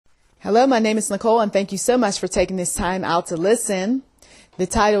Hello, my name is Nicholl, and thank you so much for taking this time out to listen. The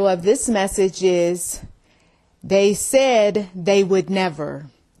title of this message is, They Said They Would Never.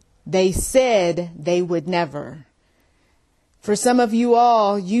 They said they would never. For some of you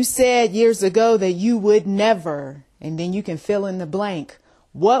all, you said years ago that you would never, and then you can fill in the blank.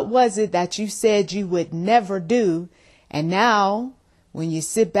 What was it that you said you would never do? And now, when you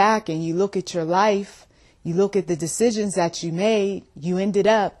sit back and you look at your life, you look at the decisions that you made, you ended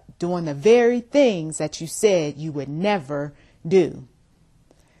up doing the very things that you said you would never do.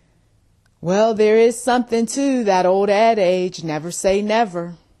 Well, there is something to that old adage, never say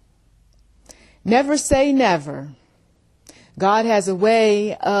never. Never say never. God has a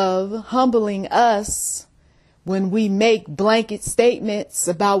way of humbling us when we make blanket statements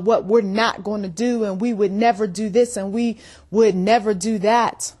about what we're not going to do, and we would never do this and we would never do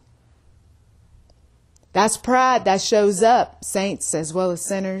that. That's pride that shows up, saints as well as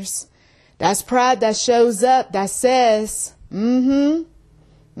sinners. That's pride that shows up that says,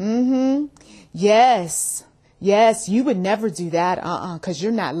 yes, you would never do that, because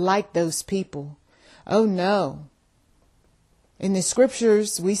you're not like those people. Oh no. In the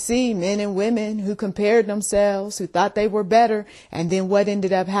scriptures, we see men and women who compared themselves, who thought they were better, and then what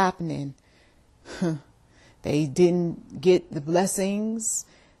ended up happening? They didn't get the blessings.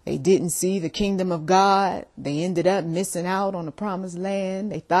 They didn't see the kingdom of God. They ended up missing out on the promised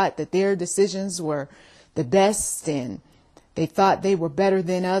land. They thought that their decisions were the best, and they thought they were better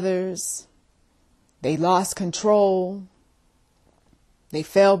than others. They lost control. They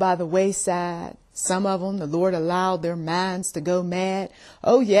fell by the wayside. Some of them, the Lord allowed their minds to go mad.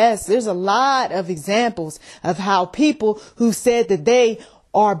 Oh, yes, there's a lot of examples of how people who said that they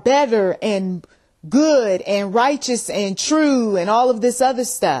are better and good and righteous and true and all of this other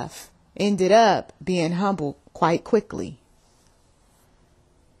stuff ended up being humbled quite quickly.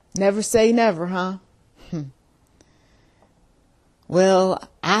 Never say never, huh? Well,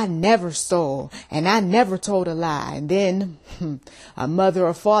 I never stole and I never told a lie. And then a mother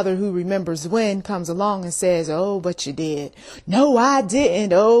or father who remembers when comes along and says, oh, but you did. No, I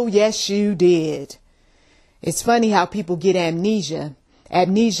didn't. Oh, yes, you did. It's funny how people get amnesia.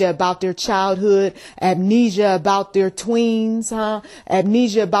 Amnesia about their childhood, amnesia about their tweens,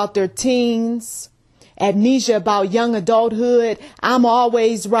 amnesia about their teens, amnesia about young adulthood. I'm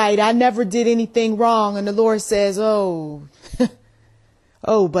always right. I never did anything wrong. And the Lord says, oh,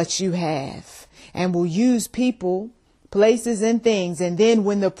 but you have, and will use people, places, and things. And then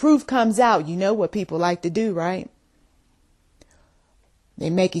when the proof comes out, you know what people like to do, right? They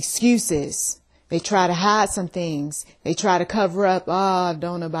make excuses. They try to hide some things. They try to cover up.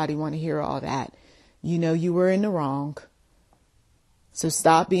 Don't nobody want to hear all that. You know you were in the wrong. So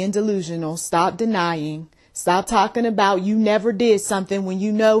stop being delusional. Stop denying. Stop talking about you never did something when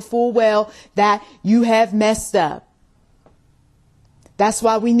you know full well that you have messed up. That's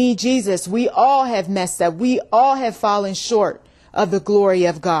why we need Jesus. We all have messed up. We all have fallen short of the glory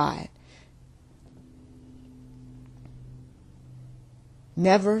of God.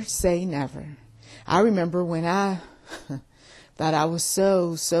 Never say never. I remember when I thought I was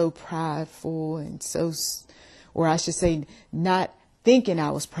so prideful and or I should say not thinking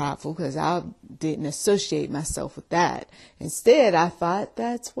I was prideful, because I didn't associate myself with that. Instead, I thought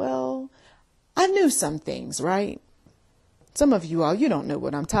I knew some things, right? Some of you all, you don't know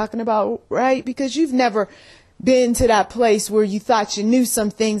what I'm talking about, right? Because you've never been to that place where you thought you knew some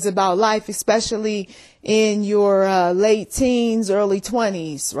things about life, especially in your late teens, early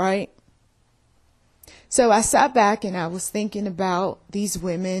 20s, right? So I sat back and I was thinking about these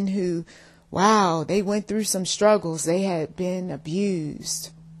women who, wow, they went through some struggles. They had been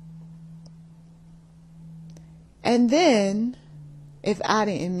abused. And then if I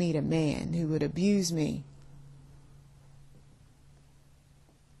didn't meet a man who would abuse me,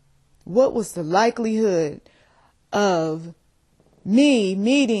 what was the likelihood of me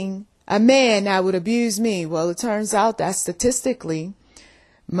meeting a man that would abuse me? Well, it turns out that statistically,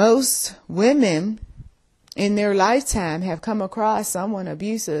 most women in their lifetime have come across someone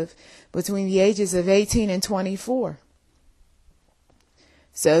abusive between the ages of 18 and 24.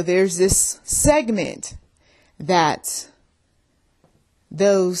 So there's this segment that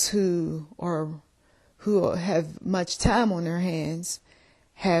those who have much time on their hands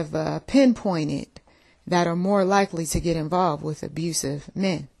have pinpointed that are more likely to get involved with abusive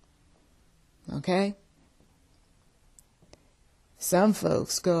men. Okay? Some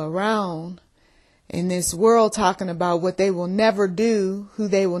folks go around in this world talking about what they will never do, who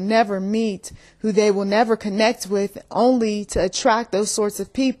they will never meet, who they will never connect with, only to attract those sorts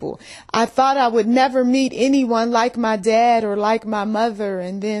of people. I thought I would never meet anyone like my dad or like my mother.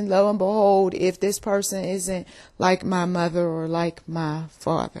 And then lo and behold, if this person isn't like my mother or like my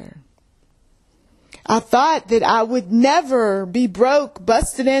father. I thought that I would never be broke,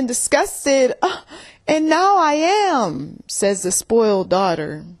 busted, and disgusted. And now I am, says the spoiled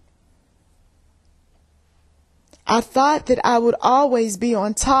daughter. I thought that I would always be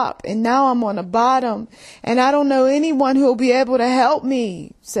on top, and now I'm on the bottom, and I don't know anyone who will be able to help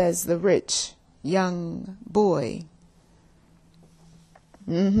me, says the rich young boy.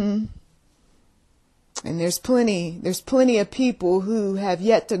 And there's plenty of people who have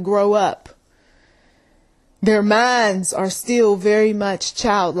yet to grow up. Their minds are still very much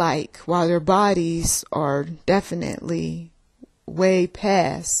childlike, while their bodies are definitely way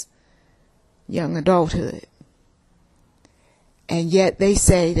past young adulthood. And yet they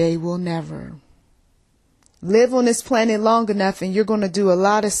say they will never live on this planet long enough, and you're going to do a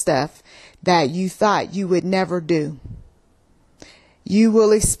lot of stuff that you thought you would never do. You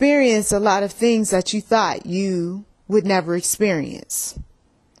will experience a lot of things that you thought you would never experience.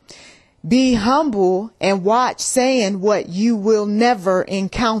 Be humble and watch saying what you will never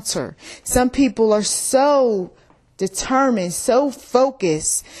encounter. Some people are so determined, so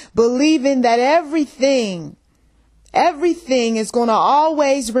focused, believing that everything is going to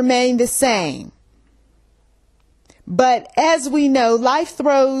always remain the same. But as we know, life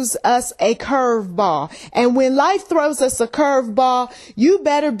throws us a curveball. And when life throws us a curveball, you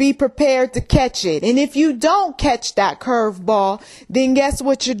better be prepared to catch it. And if you don't catch that curveball, then guess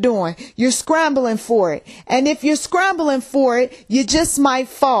what you're doing? You're scrambling for it. And if you're scrambling for it, you just might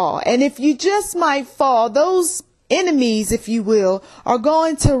fall. And if you just might fall, those enemies, if you will, are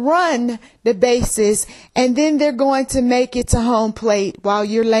going to run the bases, and then they're going to make it to home plate while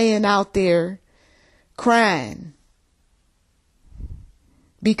you're laying out there crying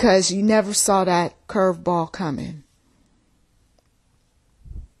because you never saw that curveball coming.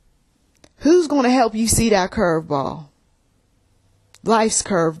 Who's going to help you see that curveball? Life's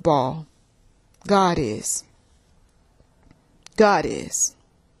curveball. God is. God is.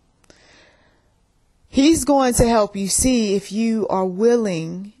 He's going to help you see if you are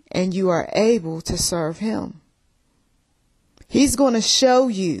willing and you are able to serve him. He's going to show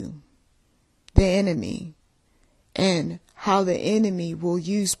you the enemy and how the enemy will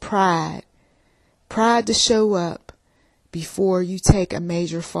use pride to show up before you take a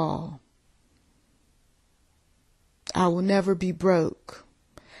major fall. I will never be broke.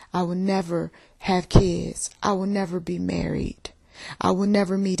 I will never have kids. I will never be married. I will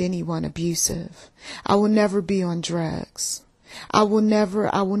never meet anyone abusive. I will never be on drugs. I will never.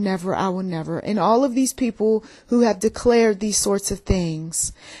 And all of these people who have declared these sorts of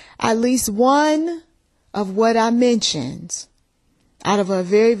things, at least one of what I mentioned, out of a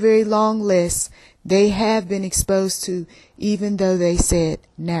very, very long list, they have been exposed to, even though they said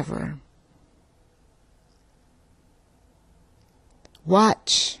never.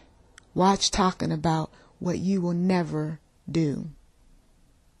 Watch talking about what you will never do.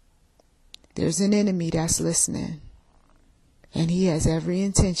 There's an enemy that's listening, and he has every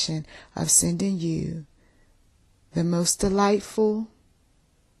intention of sending you the most delightful,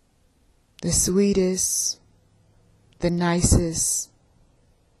 the sweetest, the nicest,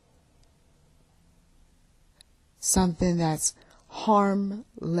 something that's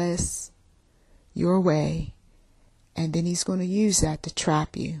harmless your way, and then he's going to use that to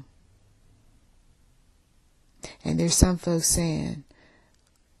trap you. And there's some folks saying,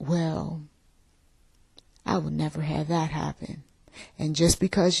 well, I would never have that happen. And just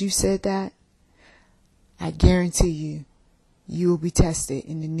because you said that, I guarantee you, you will be tested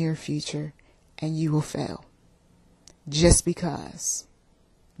in the near future and you will fail. Just because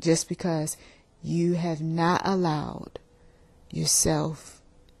you have not allowed yourself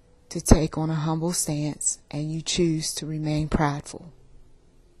to take on a humble stance and you choose to remain prideful.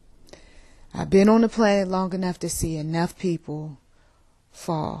 I've been on the planet long enough to see enough people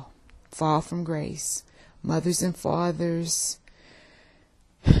fall from grace. Mothers and fathers,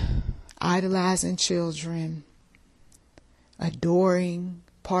 idolizing children, adoring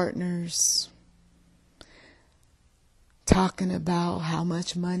partners, talking about how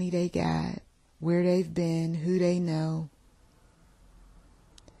much money they got, where they've been, who they know.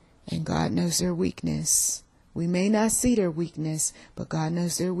 And God knows their weakness. We may not see their weakness, but God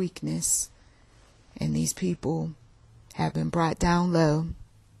knows their weakness. And these people have been brought down low,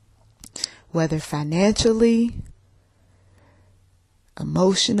 whether financially,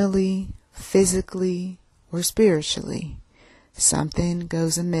 emotionally, physically or spiritually, something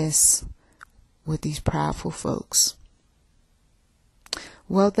goes amiss with these prideful folks.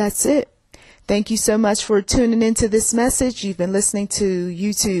 Well, that's it. Thank you so much for tuning into this message. You've been listening to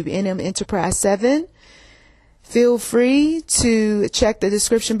YouTube NM Enterprise 7. Feel free to check the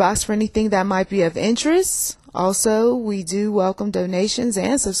description box for anything that might be of interest. Also, we do welcome donations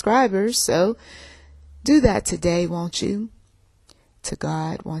and subscribers, so do that today, won't you? To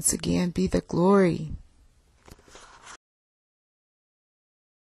God, once again, be the glory.